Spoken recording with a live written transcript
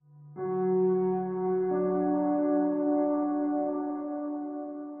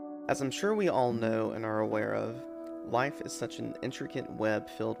As I'm sure we all know and are aware of, life is such an intricate web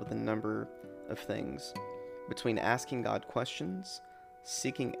filled with a number of things. Between asking God questions,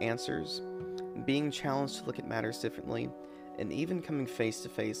 seeking answers, being challenged to look at matters differently, and even coming face to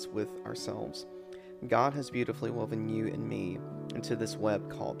face with ourselves, God has beautifully woven you and me into this web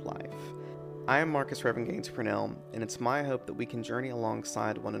called life. I am Marcus Reverend Gaines Purnell, and it's my hope that we can journey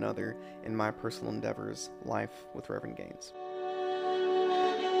alongside one another in my personal endeavors, Life with Reverend Gaines.